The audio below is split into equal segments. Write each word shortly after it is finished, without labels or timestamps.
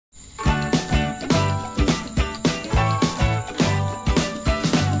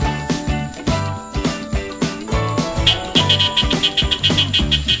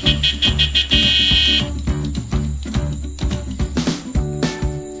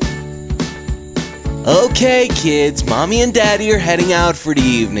Okay, kids, Mommy and Daddy are heading out for the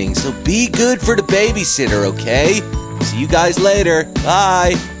evening, so be good for the babysitter, okay? See you guys later.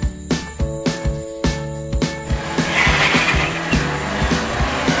 Bye.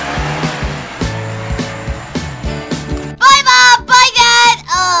 Bye, Mom. Bye, Dad.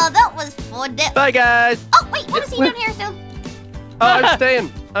 Oh, that was fun. Bye, guys. Oh, wait, what is he doing here still? Oh, I'm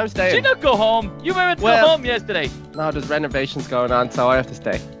staying. Did you not go home? You were meant to go home yesterday. No, there's renovations going on, so I have to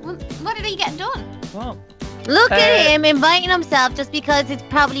stay. Well, what are you getting done? Well, Look at him inviting himself just because his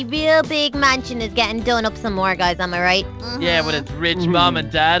probably real big mansion is getting done up some more, guys. Am I right? yeah, with his rich mom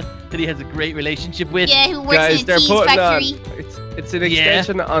and dad that he has a great relationship with. Yeah, who works Guys, in a they're cheese putting factory. on. It's an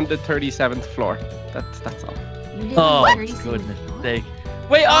extension on the 37th floor. That's all. Oh, goodness sake.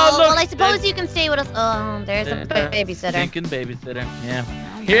 Wait, Oh, look. well, I suppose you can stay with us. Oh, there's a babysitter. Stinking babysitter, yeah.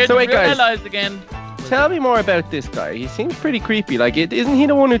 Here's So wait, guys. realized again. Tell me more about this guy. He seems pretty creepy. Like, isn't he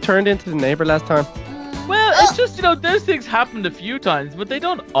the one who turned into the neighbor last time? Well, it's just, you know, those things happened a few times, but they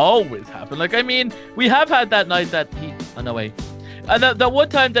don't always happen. Like, I mean, we have had that night that he... Oh, no, wait. And that one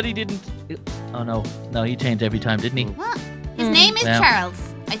time that he didn't... Oh, no. No, he changed every time, didn't he? What? His name is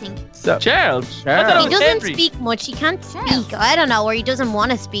Charles, I think. So, Charles? I thought it He was doesn't Henry. speak much. He can't Charles. speak. I don't know, or he doesn't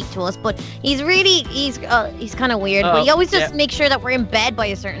want to speak to us. But he's really, he's kind of weird. But he always just makes sure that we're in bed by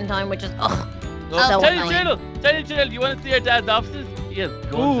a certain time, which is so Tell annoying. you, Jill, you want to see our dad's offices? Yes.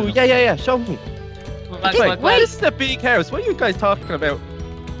 Ooh, yeah. Show me. Wait, this is a big house. What are you guys talking about?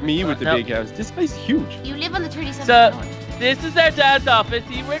 Me with the big house. This guy's huge. You live on the 37th So, floor. this is our dad's office.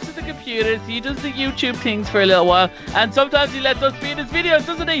 He works with the computers. He does the YouTube things for a little while. And sometimes he lets us be in his videos,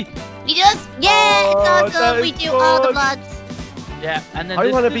 doesn't he? He does? Yeah, Oh, it's that awesome. We is do all the fun. vlogs. Yeah, and then I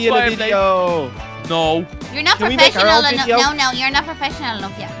this want to is be in a fireplace. video. No. You're not Can we make our professional own enough. video? No, you're not professional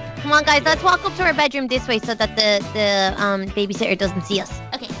enough yet. Come on, guys. Let's walk up to our bedroom this way so that the babysitter doesn't see us.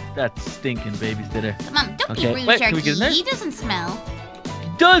 Okay, That stinking babysitter. come on, don't Okay, be rude, wait, can we Sharky. get in there? He doesn't smell.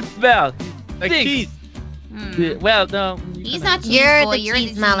 He does smell. Like Stinks. cheese. Yeah, well, no. He's not cheese You're boy, the you're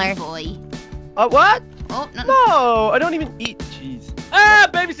cheese the smeller. cheese boy. What? Oh, no. No, I don't even eat cheese. Ah,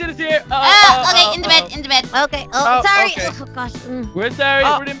 babysitter's here. Okay, in the bed, in the bed. Okay. Oh, sorry. okay. Oh gosh. We're sorry,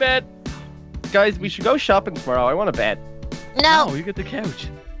 Oh. we're in bed. Guys, we should go shopping tomorrow. I want a bed. No. you get the couch.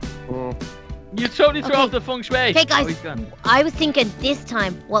 Mm. You totally throw Okay. off the feng shui. Okay, guys. Oh, he's gone. I was thinking this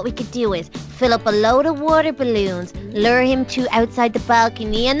time what we could do is fill up a load of water balloons, lure him to outside the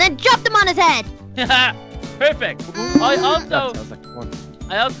balcony, and then drop them on his head. Perfect. That sounds like fun.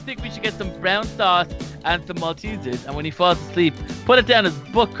 I also think we should get some brown sauce and some Maltesers, and when he falls asleep, put it down his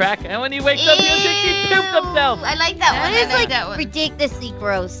butt crack, and when he wakes up, he'll think he pooped himself. I like that one. That I is like that one. ridiculously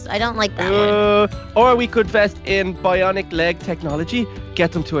gross. I don't like that one. Or we could invest in bionic leg technology,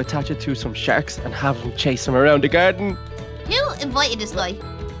 get them to attach it to some sharks, and have them chase them around the garden. Who invited this guy?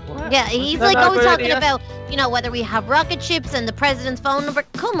 Yeah, he's That's like not a always good talking idea. about, whether we have rocket ships and the president's phone number.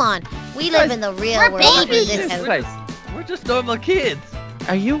 Come on, we live Guys, in the real we're world. not in babies. this house. Guys, We're just normal kids.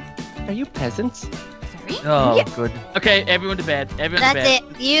 are you peasants? Sorry? Oh, Yeah. good. Okay, everyone to bed. Everyone to That's bed.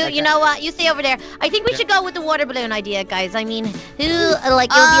 it. You know what? You stay over there. I think we Yeah. should go with the water balloon idea, guys. I mean, it'll be a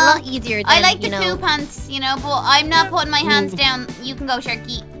lot easier than, I like the you know. poo pants, but I'm not putting my hands down. You can go,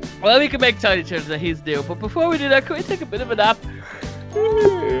 Sharky. Well, we can make tiny turns that he's due, but before we do that, can we take a bit of a nap?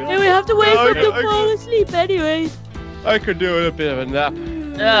 Yeah, we have to wait for him to fall asleep anyways. I could do with a bit of a nap.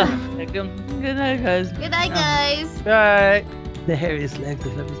 Good night, guys. Good night, guys. Bye. The hairiest legs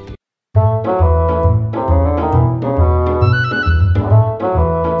I've ever seen.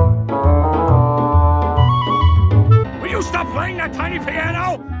 Will you stop playing that tiny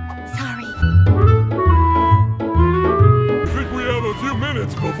piano? Sorry. I think we have a few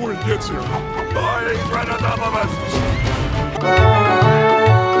minutes before he gets here. Oh, he's right on top of us.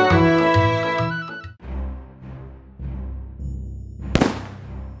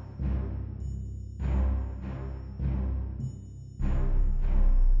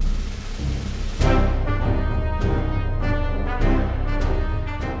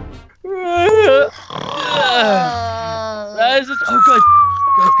 Guys,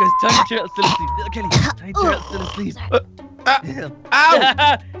 Tiny Turtle's still asleep. Kelly, Tiny Turtle's still asleep. Ow!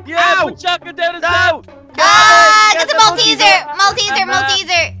 Yeah, Ow! put shotgun down his Ow! Get the Malteser!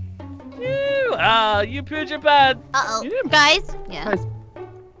 Malteser! Ew, you pooed your pants. Uh-oh. Guys, Yeah.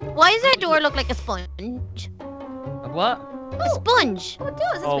 why does our door look like a sponge? What? A sponge. Oh, it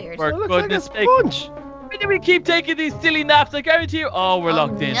does. That's Oh, weird. for It looks like a goodness sake. sponge. Why do we keep taking these silly naps? I guarantee you. Oh, we're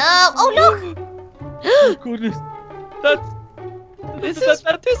locked in. No. Oh, look. Oh, goodness. That's... This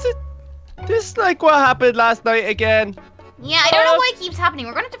is like what happened last night again. Yeah, I don't know why it keeps happening.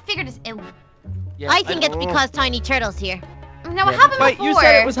 We're going to have to figure this out. Yeah, I think it's know. because Tiny Turtle's here. No, it happened Wait, before. you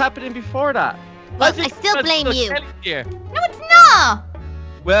said it was happening before that. Well, I still blame you. Here. No, it's not.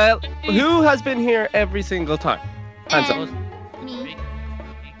 Well, who has been here every single time? Hands up. Me.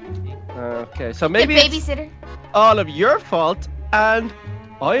 Okay, so The maybe it's babysitter. all of your fault, and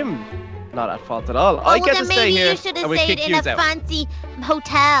I'm not at fault at all. I get to stay here, You should have and we stayed kick in you a out. fancy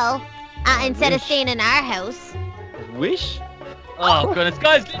hotel instead of wish. staying in our house. Wish? Oh goodness,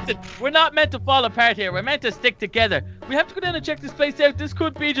 guys, listen. We're not meant to fall apart here. We're meant to stick together. We have to go down and check this place out. This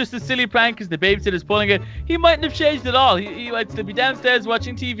could be just a silly prank because the babysitter's pulling it. He mightn't have changed at all. He might still be downstairs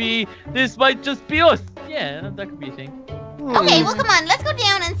watching TV. This might just be us. Yeah, that could be a thing. Okay, well, come on. Let's go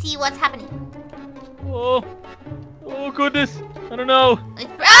down and see what's happening. Oh goodness. I don't know.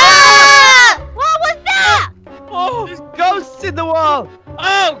 Ah! What was that? Oh, There's ghosts in the wall!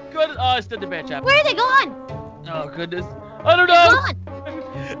 oh goodness. Oh, I stood the bear trap. Where are they gone? Oh goodness. I don't They're know. gone.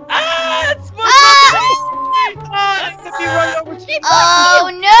 Ah, it's Ah! Let me run over to you. Oh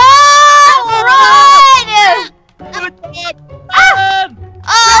no! Run! Good job. Oh!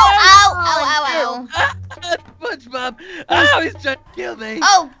 Ow! SpongeBob. Oh, he's trying to kill me.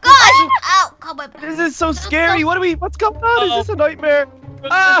 Oh gosh! Ow! Come on. This is so scary. What's going on? Is this a nightmare?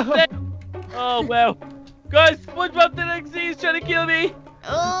 Ah! Oh, well. Guys, SpongeBob the next he's trying to kill me.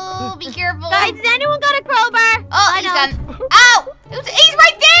 Oh, be careful. Guys, has anyone got a crowbar? Oh, he's done. Ow! He's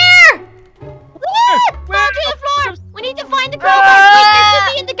right there! Fall to the floor. We need to find the crowbar. Quick, there should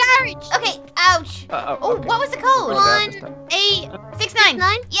be in the garage. Okay, ouch. Oh, Okay. what was the code? 1-8-6-9.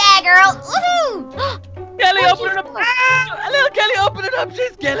 6-9. Yeah, girl. Woohoo! Kelly, open it up. Ah! Little Kelly, open it up.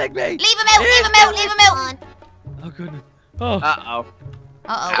 She's killing me. Leave him out. Leave him out. Leave him out. Oh, goodness. Oh. Uh-oh.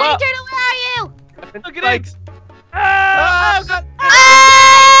 Uh-oh. Well- Turtle, where are you? Look at it. Ah!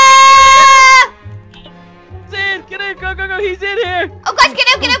 Ah! He's in. Get in. Go. He's in here. Oh gosh, get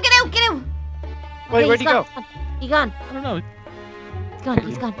out. Wait, where'd he go? He's gone. I don't know.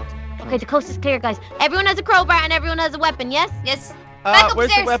 He's gone. Okay, the coast is clear, guys. Everyone has a crowbar and everyone has a weapon, yes? Yes. Back Where's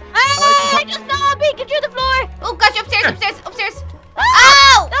the upstairs. weapon? I just saw him peeking through the floor. Oh gosh, upstairs.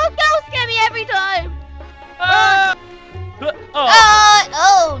 Ow! Those ghosts get me every time. Ah! Oh.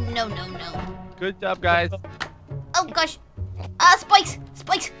 Oh, no. Good job, guys. Oh gosh. Spikes.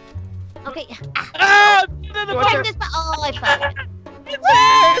 Okay, Ah! Another Watch one. find this back. Oh, I found it. It's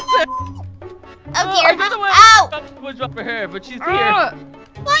here. Oh dear. Another one. Ow! SpongeBob for her, but she's here.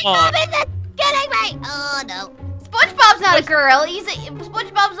 SpongeBob is killing me. Oh, no. SpongeBob's not a girl.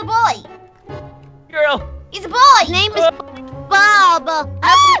 SpongeBob's a boy. Girl. He's a boy. His name is Bob.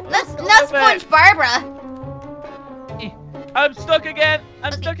 Not Sponge Barbara. I'm stuck again.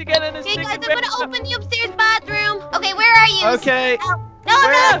 I'm stuck again in this Okay, thing. guys, I'm going to open the upstairs bathroom. Okay, where are you? Okay. No,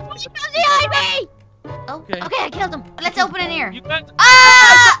 Where? SpongeBob's behind me. Okay. Okay, I killed him. Let's open in here. You guys.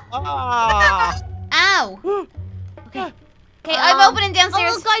 Ah! Ah! Ow. Okay. Okay, I'm opening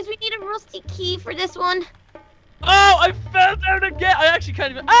downstairs. Oh, guys, we need a rusty key for this one. Oh, I fell down again. I actually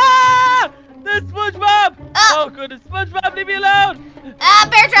can't even. Ah! There's SpongeBob. Oh, goodness. SpongeBob, leave me alone.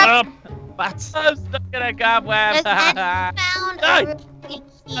 Bear trap. Bats. I'm stuck in a cobweb. Just found a Nice. rusty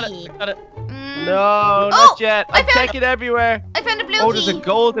key. Got it. No, Oh, not yet. I I'm found- checking everywhere. I found a blue Oh, key. there's a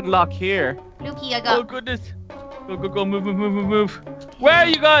golden lock here. Blue key I Oh, got. goodness. Go. Move. Where are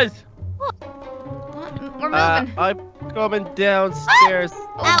you guys? What? We're moving. I'm coming downstairs.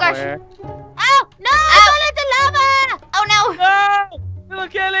 Oh gosh. somewhere. Oh, no, I fell into lava. Oh no. No! Little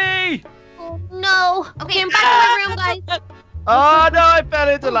Kelly! Oh, no. Okay, Okay, I'm back in my room, guys. Oh no, I fell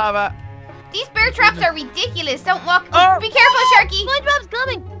into lava. These bear traps are ridiculous. Don't walk. Oh. Be careful, Sharky. SpongeBob's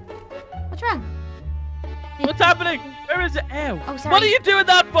coming. What's wrong? What's happening? Where is it? Ow. Oh, sorry. What are you doing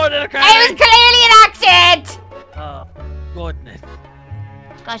that for, little Kelly? It was clearly an accident. Oh, goodness.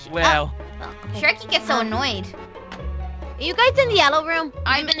 Gosh. Well. Oh, okay. Sharky gets so annoyed. Are you guys in the yellow room?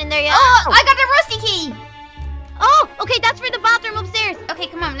 I'm been in there yet? Oh, I got the rusty key. Oh, okay, that's for the bathroom upstairs. Okay,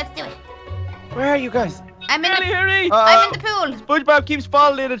 come on, let's do it. Where are you guys? I'm in Kelly, the hurry! I'm in the pool. SpongeBob keeps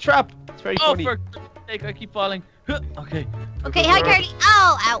falling in a trap. It's very Oh, funny. for God's sake, I keep falling. Okay. Okay, hi, Carly.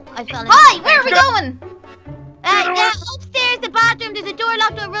 Oh, ow, I fell in. Hi, where are we going? Upstairs, the bathroom. There's a door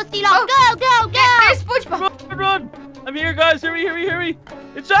locked to a rusty lock. Oh. Go. There's SpongeBob. Run! I'm here, guys. Hurry.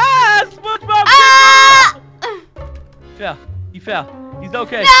 It's SpongeBob! Ah! He fell. He's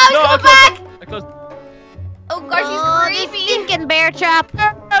okay. No, he's coming back. I closed. Oh gosh, Oh, he's this creepy. stinking bear trap.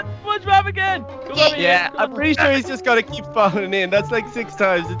 SpongeBob again! Come Okay. over here. Yeah, I'm pretty sure he's just gonna keep falling in. That's like 6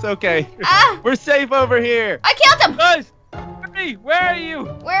 times. It's okay. Ah! We're safe over here. I killed him. Guys! Hurry! Where are you?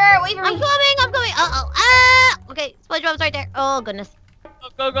 Where? Wait for I'm me. coming. Uh-oh. Okay, SpongeBob's right there. Oh, goodness.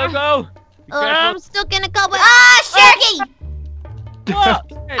 Go! Be Oh, careful. I'm stuck in a cobweb. Ah, Sharky!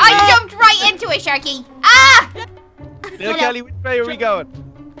 What? I jumped right into it, Sharky. Ah! Little Kelly, which way are we going?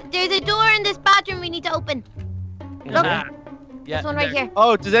 there's a door in this bathroom we need to open. Look, this one right here.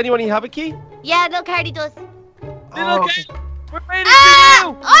 Oh, does anyone have a key? Yeah, look, Hardy does. Little Kelly, we're waiting for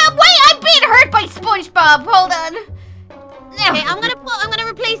you. Oh wait, I'm being hurt by SpongeBob. Hold on. Okay, I'm gonna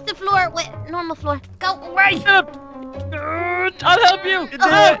replace the floor with normal floor. Go right. I'll help you.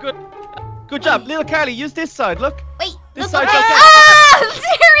 Good. Good job. Little Carly, use this side. Look. Wait. This Look. side's okay. Ah!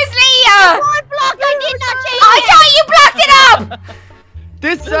 Seriously? Floor blocked. I did not change I it. thought you blocked it up.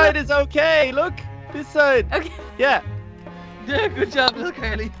 This side is okay. Look. This side. Okay. Yeah. Yeah, good job, little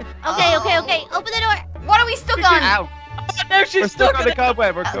Carly. Okay. Open the door. What are we stuck on? Ow. Now she's We're stuck on the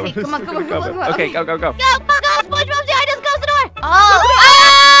cobweb. We're Okay, come on. Okay, go. Go. SpongeBob's behind us. Close the door.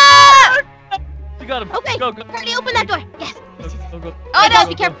 Oh. You got him. Okay. Go. Carly, open that door. Yes. Go. Oh no.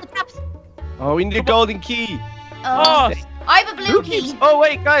 Be careful with the traps. Oh, we need a golden key. Oh. I have a blue key. Oh,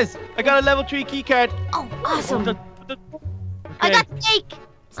 wait, guys. I got a level 3 key card. Oh, awesome. I got steak.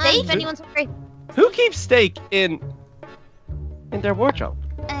 Steak? If anyone's hungry. Who keeps steak in their wardrobe?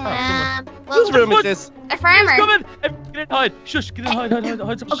 Well, Whose room is this? A farmer. Come in. Get in, hide. Shush. Get in, hide. Oh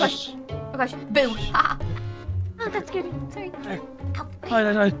gosh. Oh gosh. Boo. oh, that scared me. Sorry. Hide. I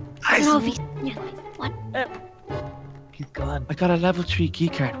don't know if he's one. He's gone. I got a level 3 key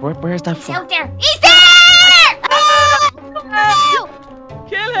card. Where's that He's from? out there. He's there!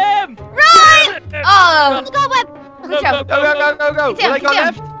 Kill him. Run! Oh. Go, web. Good job. Go. Get down, Will I go get down.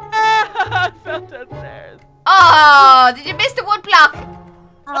 left? I fell downstairs. Oh, did you miss the wood block?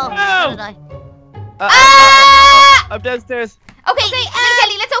 Oh, No. so did I. I'm downstairs. Okay,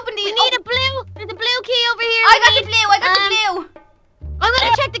 Kelly, let's open these. We need a blue. There's a blue key over here. I got the blue. I'm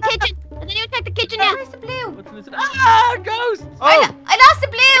gonna check the kitchen. Has anyone checked the kitchen yet? Where's the blue? What's in this? Ah, ghost. I lost the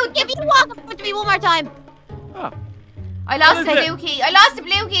blue. Give me the walk up to me one more time. I lost What the is it? blue key. I lost the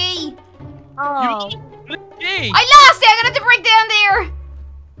blue key. Oh. Key. I lost it. I'm gonna have to break down there.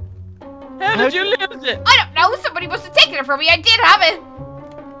 How did you lose it? I don't know. Somebody must have taken it from me. I did have it.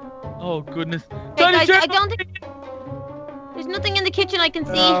 Oh goodness. Hey, guys, turn I don't think there's nothing in the kitchen I can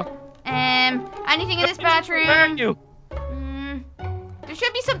see. Anything in this Where are bathroom? you? There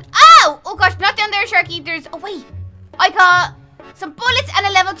should be some. Ow! Oh gosh, not down there, Sharky. There's. Oh wait, I got some bullets and a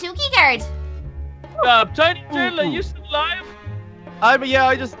level 2 key card. Tiny Turtle, are you still alive? I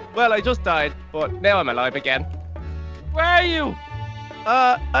just died, but now I'm alive again. Where are you?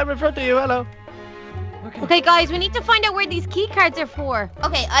 I'm in front of you. Hello. Okay, guys, we need to find out where these key cards are for.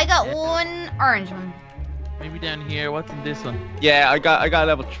 Okay, I got one orange one. Maybe down here. What's in this one? Yeah, I got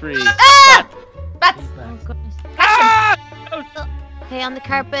level 3. Ah! Bats. Oh goodness. Catch Okay, on the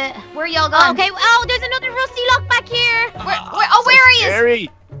carpet. them. Where are y'all gone? Okay. Oh, there's another rusty lock back here. Where are you? Scary.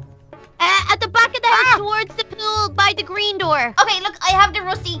 At the back of the house, towards the pool, by the green door. Okay, look, I have the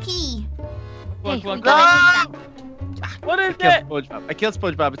rusty key. Okay, What? we gotta use What is Killed it? SpongeBob. I killed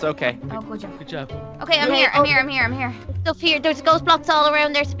SpongeBob. It's okay. Oh, good job. Good job. Okay, I'm Okay, here. oh. I'm here. that stuff here. There's ghost blocks all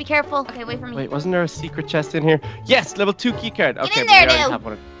around there, so be careful. Okay, wait for me. Wait, wasn't there a secret chest in here? Yes, level 2 key card. Okay, in there, we already Lou. have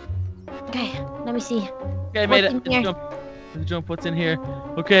one. Okay, let me see. Okay, I made What's it. in here? Let's jump. What's in here?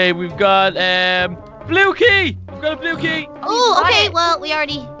 Okay, we've got blue key. We've got a blue key. Oh, got okay. it. Well, we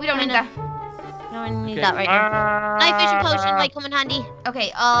already. We don't need that. No, we need Okay. that right now. Night vision potion might come in handy.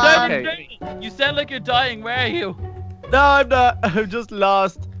 Okay, Okay. You sound like you're dying. Where are you? No, I'm not. I'm just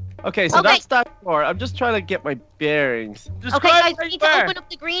lost. Okay, so Okay. that's that floor. I'm just trying to get my bearings. Okay, Describe guys, where we need you to are. open up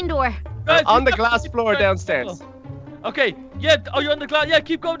the green door. Guys, On the you glass keep floor going. downstairs. Okay, yeah. Oh, you're on the glass. Yeah,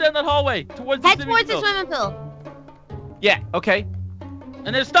 keep going down that hallway towards Head the towards the swimming pool. swimming pool. Yeah, okay.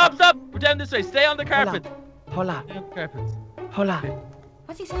 And then stop. We're down this way. Stay on the carpet. Hola. Stay on the carpet. Hola.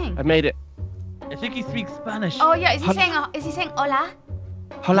 what's he saying? I made it. I think he speaks Spanish. Oh yeah, is he Hola. saying hola?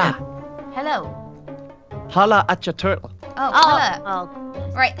 Hola. Hello. Hola at your turtle. Oh, hola.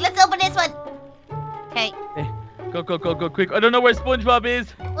 Oh. Right, let's open this one. Okay. Go, quick. I don't know where SpongeBob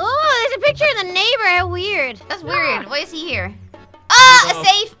is. Oh, there's a picture of the neighbor. How weird. That's weird. Why is he here? Ah, a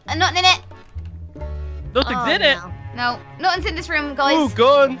safe and nothing in it. Nothing's Oh, in it. no. No, nothing's in this room, Ooh, guys.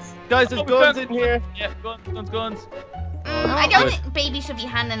 guns. Guys, there's Oh, guns guns. in here. Yeah, guns. I don't good. think baby should be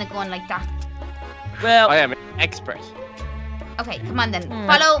handling a gun like that. Well, I am an expert. Okay, come on then. Hmm.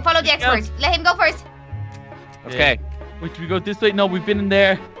 Follow the expert. Let him go first. Okay. wait, should we go this way? No, we've been in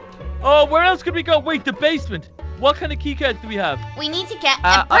there. Oh, where else could we go? Wait, the basement. What kind of key card do we have? We need to get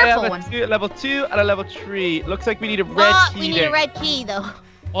I a have purple a one. level 2 and a level 3. Looks like we need a red What? key We need there. a red key, though.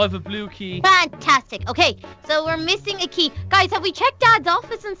 I have a blue key. Fantastic. Okay, so we're missing a key. Guys, have we checked Dad's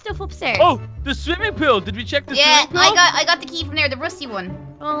office and stuff upstairs? Oh, the swimming pool. Did we check the Yeah, swimming pool? I got the key from there, the rusty one.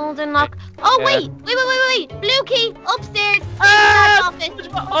 Golden lock. Oh, Yeah. wait. Blue key upstairs in Ah! Dad's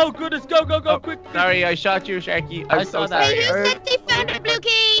office. Oh, goodness. Go, quick. Sorry, I shot you, Sharky. I I'm so saw that. sorry. Hey, who said they found a blue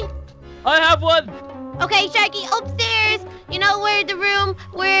key? have one. Okay, Sharky, upstairs. You know where the room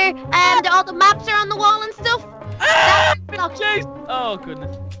where all the maps are on the wall and stuff? Ah! Jeez. Oh,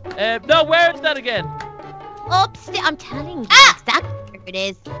 goodness. No, where is that again? Upstairs. I'm telling you exactly where it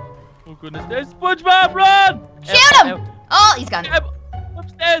is. Oh, goodness. There's SpongeBob, run! Shoot him! Oh, he's gone.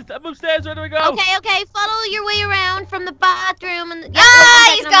 I'm upstairs. Where do we go? Okay. Follow your way around from the bathroom and.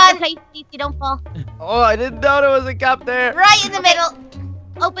 He's gone. Place, please, you don't fall. Oh, I didn't know there was a gap there. Right in the middle.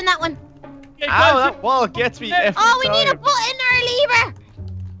 Open that one. Okay, Ow, guys, that wall gets me every Oh, we need a time. button or a lever.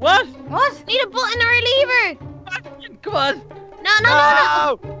 What? What? Need a button or a lever. Come on.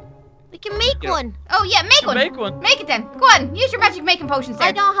 No. We can make one. Oh yeah, make one. Make one. Make it then. Go on. Use your magic making potions there.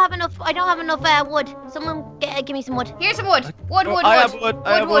 I don't have enough wood. Someone give me some wood. Here's some wood. Wood. I have wood.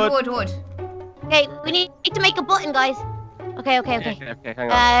 I have wood. Wood. Okay, we need to make a button, guys. Okay. Okay, hang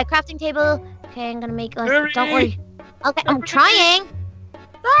on. Crafting table. Okay, I'm gonna make us. Hurry. Don't worry. Okay, I'm trying.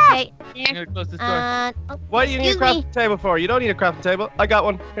 Okay, I'm gonna close this door. What do you need a excuse me. crafting table for? You don't need a crafting table. I got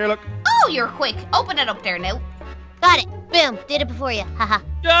one. Here, look. Oh, you're quick. Open it up there now. Got it. Boom. Did it before you. Haha.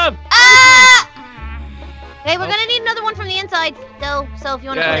 Jump! Ah! Okay, we're gonna need another one from the inside, though. So if you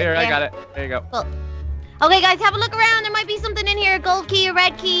wanna Yeah, put here, it I there. got it. There you go. Okay, guys, have a look around. There might be something in here. A gold key, a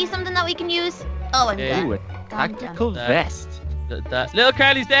red key, something that we can use. Oh, I'm Yeah. done. Ooh, a Done. tactical vest. That. Little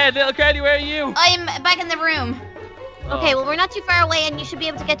Carly's dead. Little Carly, where are you? I'm back in the room. Okay, well, we're not too far away, and you should be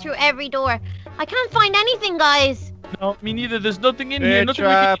able to get through every door. I can't find anything, guys. No, me neither. There's nothing in Bear here. Nothing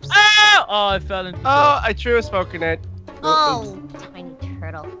traps. we can... Ow! Oh, I fell into. Oh, I threw a smoker net. Oh, tiny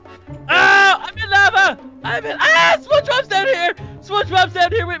turtle. Oh, I'm in lava. SpongeBob's down here. SpongeBob's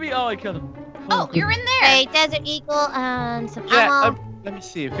down here with me. Oh, I killed him. Oh, you're in there. Okay, desert eagle and some Yeah, ammo. let me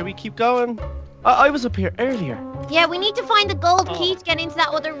see. Can we keep going? I was up here earlier. Yeah, we need to find the gold key to get into that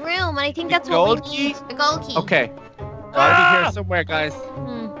other room, and I think that's what Gold we key? need. The gold key. Okay. Gotta be here somewhere, guys.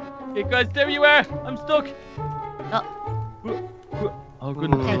 Okay, guys, there you are. I'm stuck. Oh,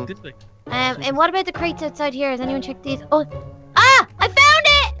 goodness. Okay. This way. And what about the crates outside here? Has anyone checked these? Oh, I found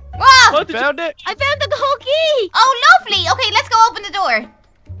it! Whoa! What did you... Found it. I found the gold key! Oh, lovely. Okay, let's go open the door.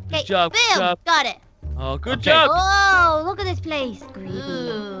 Okay, job, boom, good job. got it. Oh, good Okay. job. Oh, look at this place.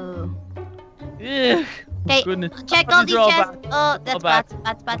 Ooh. Ugh. Okay, Goodness. check Oh, all these these are all chests. bats. Oh, that's bats.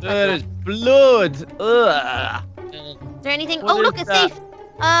 bats. There's blood. Ugh. Is there anything? What Oh, look, is a that? safe.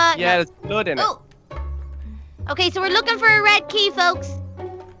 Yeah, No. there's blood in it. Oh, Okay, so we're looking for a red key, folks.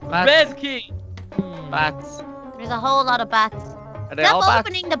 Bats. Red key. Bats. There's a whole lot of bats. Are they all Stop bats?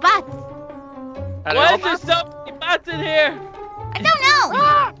 opening the bats. Are they Why all is there bats? so many bats in here? I don't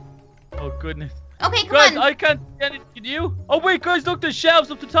know. Oh, goodness. Okay, come Guys, on. I can't see anything. Can you? Oh, wait, guys, look, there's shelves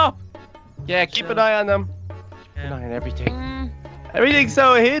up the top. Yeah, keep an eye on them. Keep an eye on everything. Mm, Everything's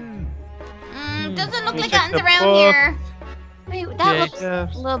so hidden. Doesn't look Let me like check nothing's the around book. here. wait, that Yeah. looks Yeah.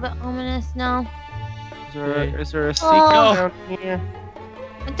 a little bit ominous. No, Is there a secret Oh. down here?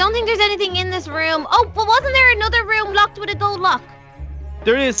 I don't think there's anything in this room. Oh, but wasn't there another room locked with a gold lock?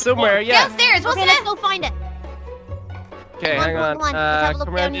 There is somewhere, yeah. Downstairs, wasn't Okay, let's it? go find it. Okay, Come on, hang come on. on, let's have a look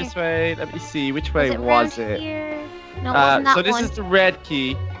Come down around here. this way. Let me see. Which way around was it? here? No, it wasn't that So this one. is the red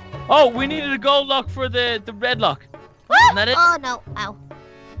key. Oh, we needed a gold lock for the red lock. What? Isn't that it? Oh no! Ow.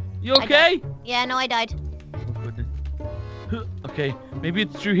 You okay? Yeah, no, I died. Oh, goodness. Okay, maybe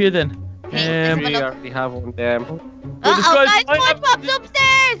it's through here then. Okay, let's We have a look. already have one them. Goodness, Uh-oh, guys, guys, I- SpongeBob's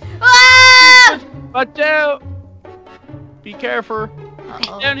upstairs! Ah! Watch out! Be careful.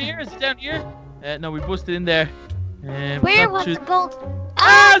 Uh-oh. Down here? Is it down here? No, we busted in there. Where not was too- the gold?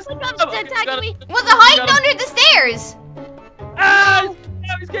 Ah, SpongeBob's okay, got attacking it. me! Was it hiding under the stairs? Ah!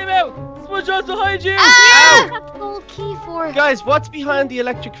 He came out! SpongeBob's behind you! Ah! What's that gold key for? Guys, what's behind the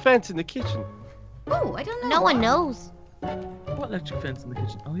electric fence in the kitchen? Oh, I don't know. No one knows. What electric fence in the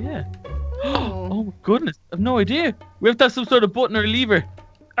kitchen? Oh, yeah. Oh. Oh, my goodness. I've no idea. We have to have some sort of button or lever.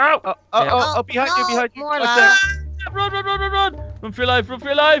 Ow! Behind you, no, behind you. more Watch lava. out. Run! Run for your life, run for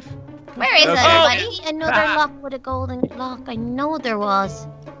your life! Where is Okay. everybody? Another lock with a golden lock. I know there was.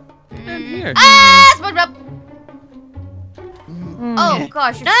 Down here. Ah, SpongeBob! Hmm. Oh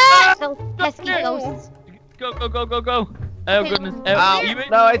gosh. Ah! Those pesky No. ghosts. Go! Oh, Okay. goodness. Ow. You in?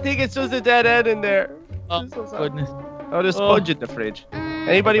 No, I think it's just a dead end in there. Oh, So sorry. goodness. Oh, there's Oh. sponge in the fridge. Mm,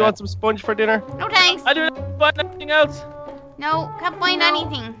 Anybody Okay. want some sponge for dinner? no thanks. I didn't find anything else. No, can't find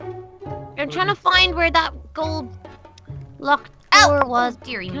anything. I'm trying to find where that gold locked Ow. door was.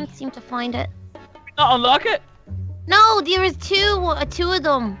 Dearie I me. can't seem to find it. Not unlock it? No, there was two of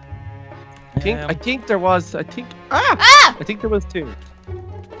them. I think there was. I think there was two.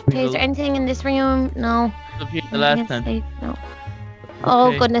 Okay, is there anything in this room? No. The last Anything time. safe? No. Oh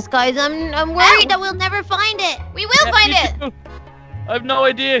Okay. goodness, guys, I'm worried that we'll never find it. We will find it. I have no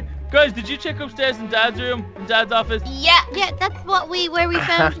idea. Guys, did you check upstairs in Dad's room? In Dad's office? Yeah. Yeah, that's where we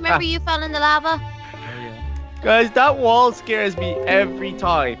found. Remember you fell in the lava? Oh, yeah. Guys, that wall scares me every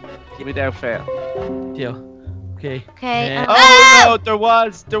time. Without fail. Yeah. Okay. Okay. Oh no, there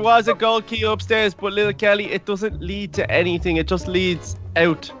was a gold key upstairs, but little Kelly, it doesn't lead to anything. It just leads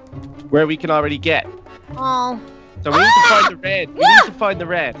out where we can already get. Oh. So we need to find the red. We need to find the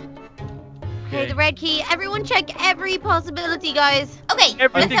red. Okay, the red key. Everyone check every possibility, guys. Okay.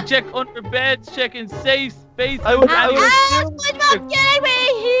 Everything, check under beds, check in safe space. I would SpongeBob, get away!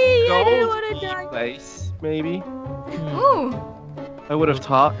 I don't gold want to key die. place, maybe. Ooh. I would have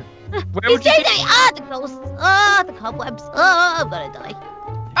thought. Where You would you say think? that? The ghosts. Oh, the cobwebs. Oh, I'm gonna die.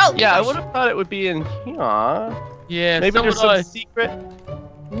 Oh. Yeah, I gosh. would have thought it would be in here. Yeah, Maybe so there's would some I. secret.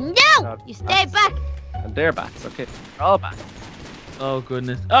 No! You stay back. And they're bats. Okay, they're all bats. Oh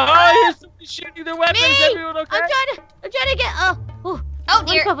goodness. Oh, I hear somebody shooting their weapons. Me! Is everyone okay? I'm trying to get. Oh, Oh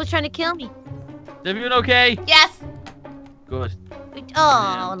dear. SpongeBob was trying to kill me. Is everyone okay? Yes. Good.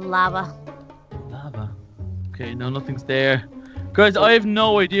 Oh, lava. Lava. Okay, no, nothing's there. Guys, I have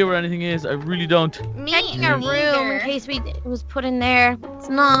no idea where anything is. I really don't. Me Checking our room in neither. case it was put in there. It's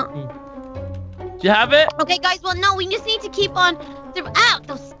not. Do you have it? Okay, guys. Well, no, we just need to keep on.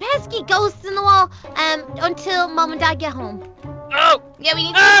 Those pesky ghosts in the wall. Until Mom and Dad get home. Oh! Yeah, we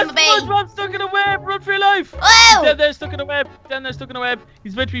need to give him a bait. SpongeBob's stuck in a web. Run for your life. Whoa! Down there, stuck in a web. Down there, stuck in a web.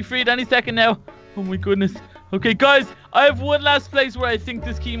 He's meant to be freed any second now. Oh my goodness. Okay, guys, I have one last place where I think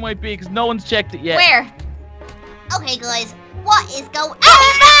this key might be because no one's checked it yet. Where? Okay, guys. What is going?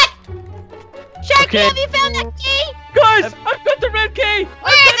 Oh, he's back! Sharky, Okay. have you found that key? Guys, I've got the red key.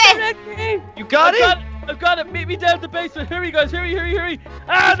 Where is it? Red key. You got it? I've got it. Meet me down at the basement. Hurry, guys. Hurry.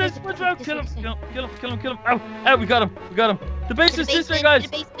 Ah, there's SpongeBob. Kill him. Ow, we got him. The basement's this way, guys. To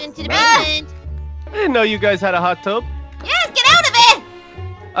the basement, to the Ah. basement. I didn't know you guys had a hot tub. Yes, get out of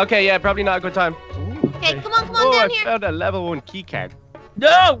it! Okay, yeah, probably not a good time. Okay, come on Oh, down I here. found a level 1 key card.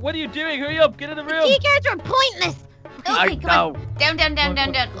 No, what are you doing? Hurry up. Get in the room. Key cards are pointless. Okay, come on. Down.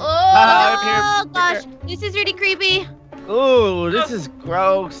 I'm Oh here. gosh, this is really creepy. Oh, this is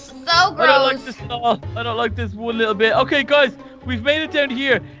gross. So I don't like gross. this at all. I don't like this one little bit. Okay, guys, we've made it down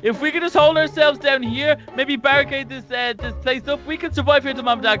here. If we can just hold ourselves down here, maybe barricade this place up, we can survive here till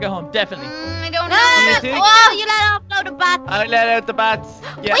Mom and Dad get home. Definitely. I don't No, know. think? oh, you let off load of bats. I let out the bats.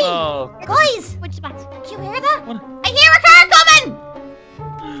 Yeah. Wait. Oh. Guys, Which bats? do you hear that? What? I hear a car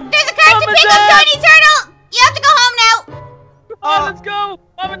coming! There's a car Mom to and pick up Dad! Tiny Turtle! You have to go home now! Oh, let's go.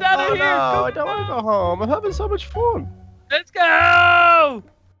 Mom and Dad Oh are no, here. I don't want to go home. I'm having so much fun. Let's go.